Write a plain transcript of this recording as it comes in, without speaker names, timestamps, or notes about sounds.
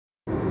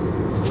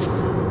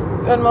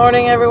Good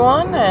morning,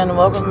 everyone, and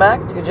welcome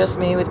back to Just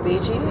Me with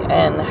BG,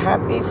 and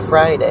happy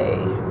Friday,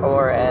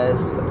 or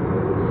as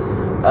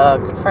a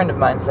good friend of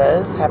mine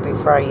says, happy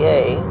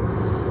Friday.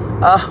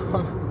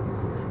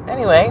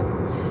 Anyway,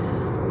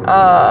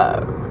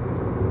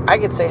 I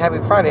could say happy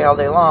Friday all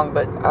day long,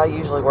 but I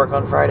usually work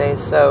on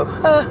Fridays, so,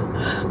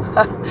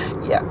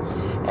 yeah.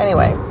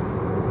 Anyway,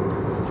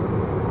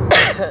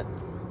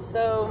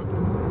 so,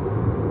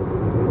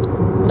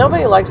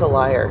 nobody likes a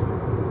liar.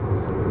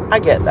 I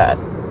get that.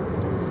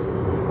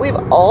 We've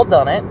all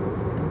done it.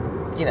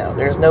 You know,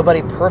 there's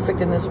nobody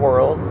perfect in this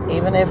world.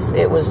 Even if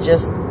it was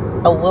just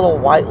a little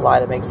white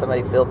lie to make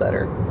somebody feel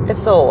better, it's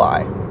still a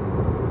lie.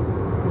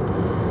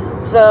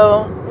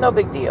 So, no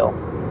big deal.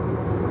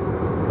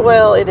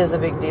 Well, it is a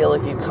big deal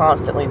if you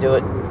constantly do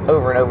it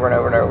over and over and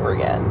over and over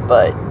again.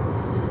 But,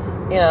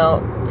 you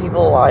know,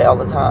 people lie all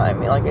the time. I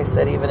mean, like I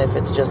said, even if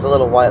it's just a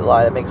little white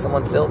lie to make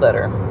someone feel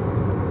better.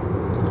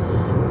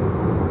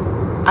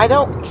 I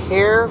don't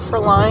care for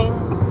lying.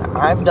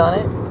 I've done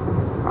it.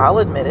 I'll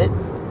admit it.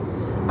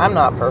 I'm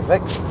not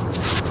perfect.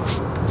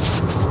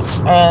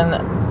 And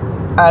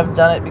I've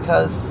done it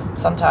because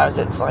sometimes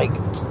it's like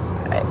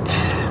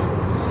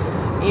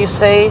you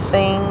say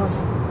things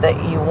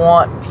that you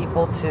want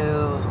people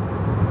to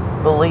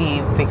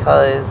believe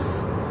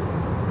because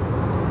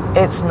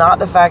it's not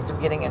the fact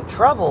of getting in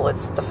trouble.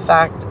 It's the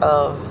fact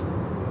of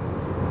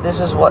this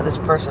is what this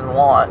person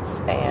wants.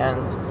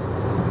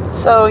 And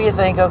so you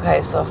think,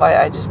 okay, so if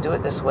I just do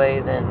it this way,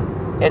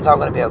 then it's all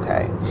going to be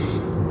okay.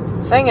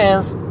 Thing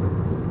is,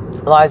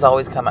 lies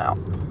always come out.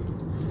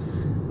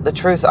 The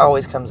truth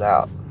always comes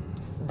out.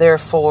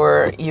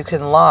 Therefore, you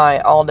can lie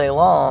all day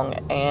long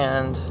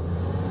and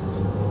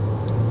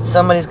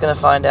somebody's going to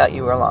find out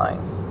you were lying.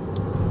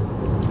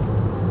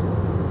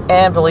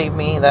 And believe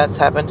me, that's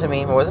happened to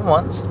me more than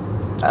once.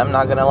 I'm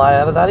not going to lie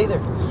about that either.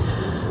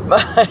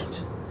 But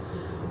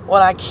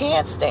what I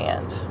can't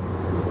stand,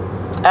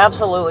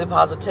 absolutely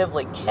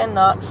positively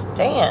cannot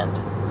stand,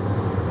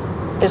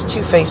 is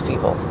two-faced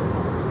people.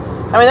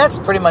 I mean, that's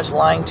pretty much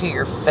lying to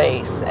your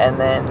face and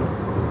then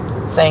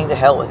saying to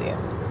hell with you.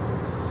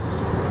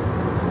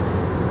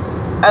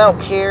 I don't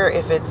care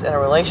if it's in a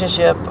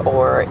relationship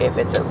or if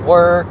it's at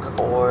work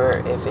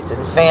or if it's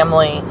in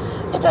family.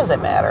 It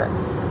doesn't matter.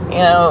 You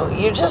know,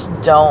 you just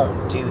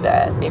don't do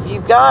that. If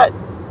you've got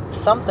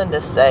something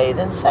to say,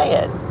 then say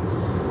it.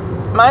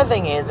 My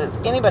thing is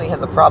anybody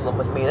has a problem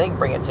with me, they can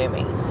bring it to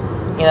me.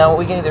 You know,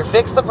 we can either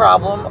fix the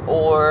problem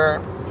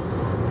or,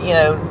 you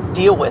know,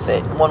 deal with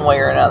it one way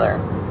or another.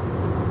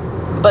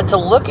 But to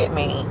look at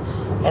me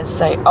and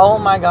say, oh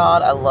my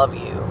God, I love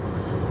you.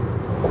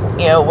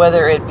 You know,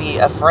 whether it be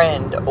a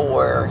friend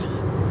or,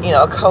 you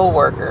know, a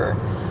coworker.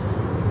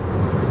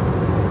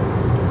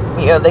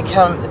 You know, they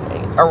come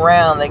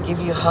around, they give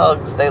you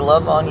hugs, they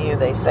love on you,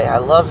 they say, I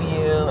love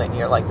you, and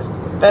you're like the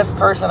best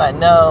person I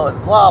know,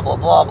 and blah, blah,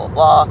 blah, blah,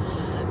 blah.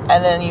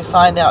 And then you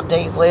find out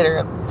days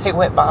later, they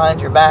went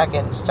behind your back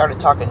and started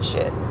talking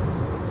shit.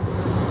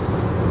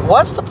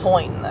 What's the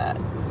point in that?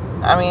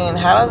 I mean,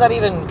 how does that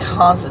even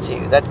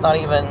constitute? That's not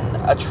even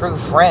a true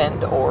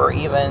friend or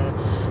even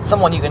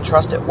someone you can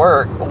trust at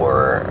work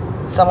or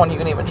someone you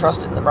can even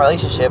trust in the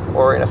relationship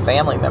or in a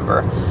family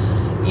member.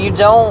 You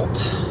don't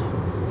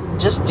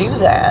just do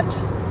that.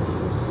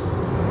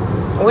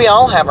 We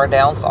all have our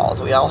downfalls.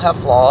 We all have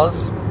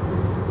flaws.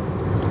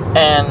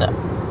 And,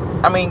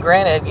 I mean,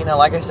 granted, you know,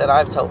 like I said,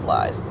 I've told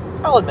lies.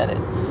 I'll admit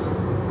it.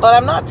 But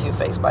I'm not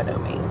two-faced by no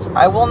means.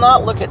 I will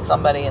not look at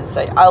somebody and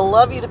say, I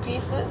love you to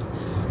pieces.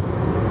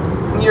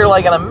 You're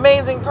like an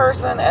amazing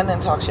person, and then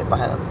talk shit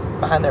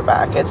behind their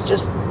back. It's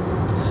just,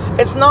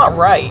 it's not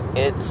right.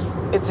 It's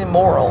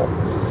immoral.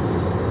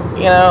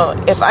 You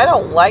know, if I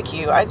don't like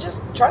you, I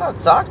just try not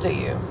to talk to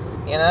you,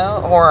 you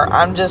know, or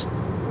I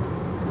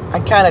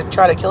kind of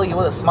try to kill you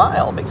with a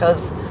smile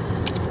because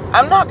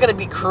I'm not going to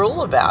be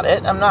cruel about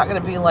it. I'm not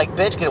going to be like,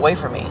 bitch, get away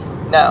from me.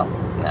 No,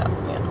 you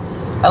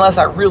know, unless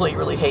I really,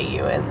 really hate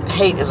you, and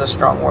hate is a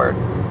strong word.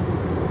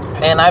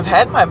 And I've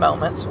had my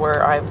moments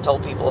where I've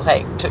told people,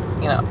 hey,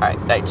 you know,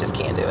 I just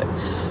can't do it.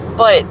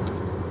 But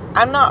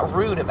I'm not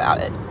rude about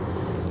it.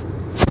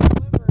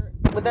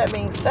 However, with that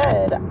being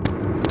said,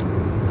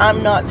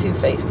 I'm not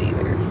two-faced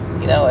either.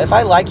 You know, if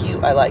I like you,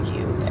 I like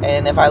you.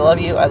 And if I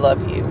love you, I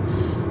love you.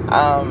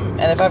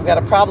 And if I've got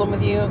a problem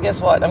with you, guess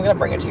what? I'm going to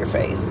bring it to your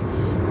face.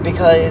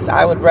 Because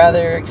I would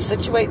rather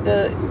situate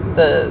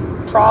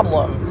the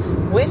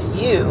problem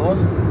with you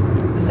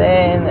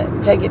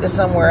than take it to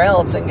somewhere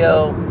else and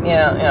go, you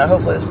know,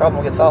 hopefully this problem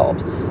will get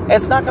solved.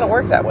 It's not going to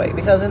work that way,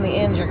 because in the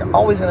end, you're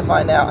always going to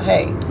find out,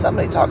 hey,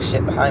 somebody talks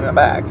shit behind my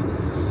back.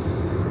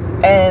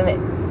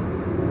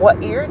 And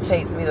what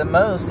irritates me the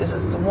most is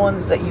it's the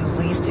ones that you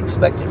least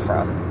expected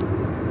from.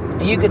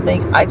 You could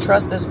think, I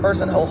trust this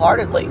person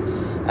wholeheartedly,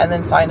 and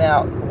then find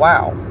out,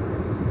 wow,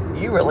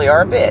 you really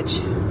are a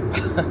bitch.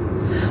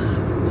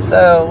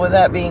 So, with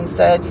that being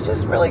said, you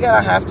just really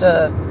gotta have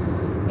to,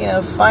 you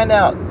know, find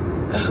out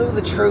who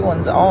the true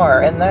ones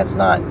are, and that's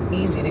not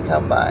easy to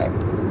come by.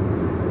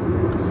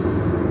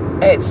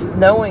 It's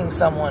knowing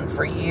someone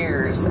for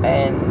years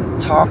and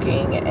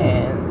talking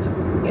and,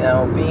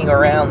 being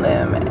around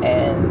them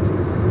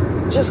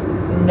and just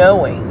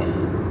knowing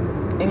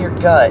in your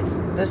gut,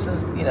 this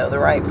is, the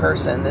right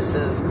person. This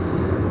is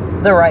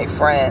the right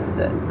friend.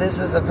 This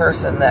is a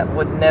person that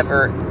would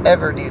never,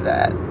 ever do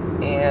that.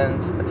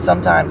 And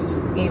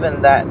sometimes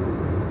even that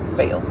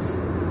fails.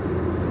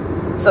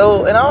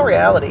 So in all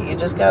reality, you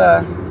just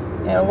gotta,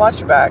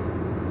 watch your back.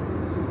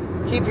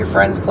 Keep your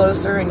friends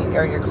closer,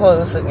 or you're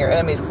close, and your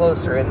enemies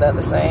closer. Isn't that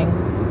the saying?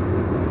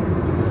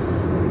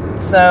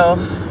 So,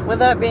 with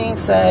that being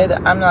said,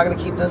 I'm not going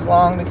to keep this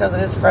long because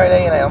it is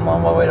Friday and I'm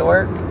on my way to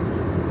work.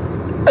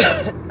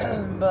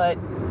 But,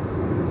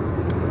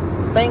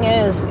 thing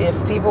is,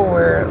 if people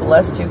were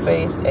less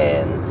two-faced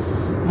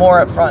and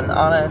more upfront and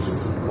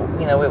honest,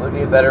 it would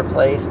be a better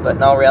place. But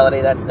in all reality,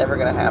 that's never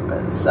going to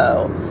happen.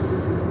 So,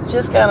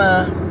 just kind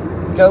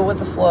of go with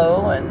the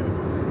flow and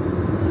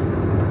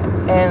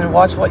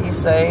watch what you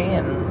say,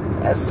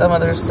 and as some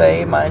others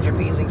say, mind your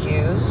P's and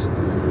Q's,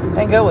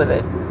 and go with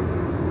it.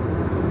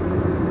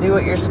 Do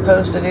what you're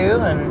supposed to do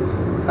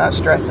and not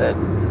stress it.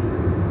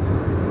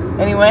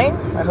 Anyway,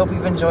 I hope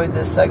you've enjoyed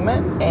this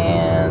segment,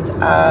 and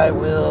I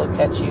will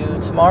catch you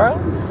tomorrow.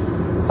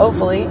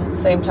 Hopefully,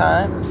 same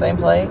time, same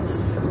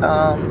place.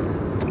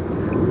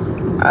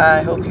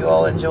 I hope you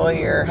all enjoy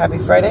your happy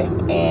Friday,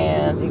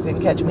 and you can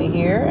catch me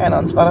here and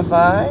on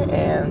Spotify,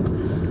 and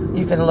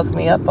you can look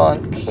me up on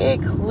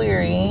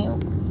Cleary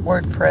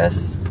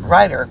WordPress,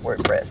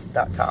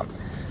 WriterWordPress.com.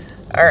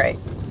 All right.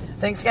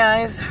 Thanks,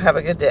 guys. Have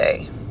a good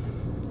day.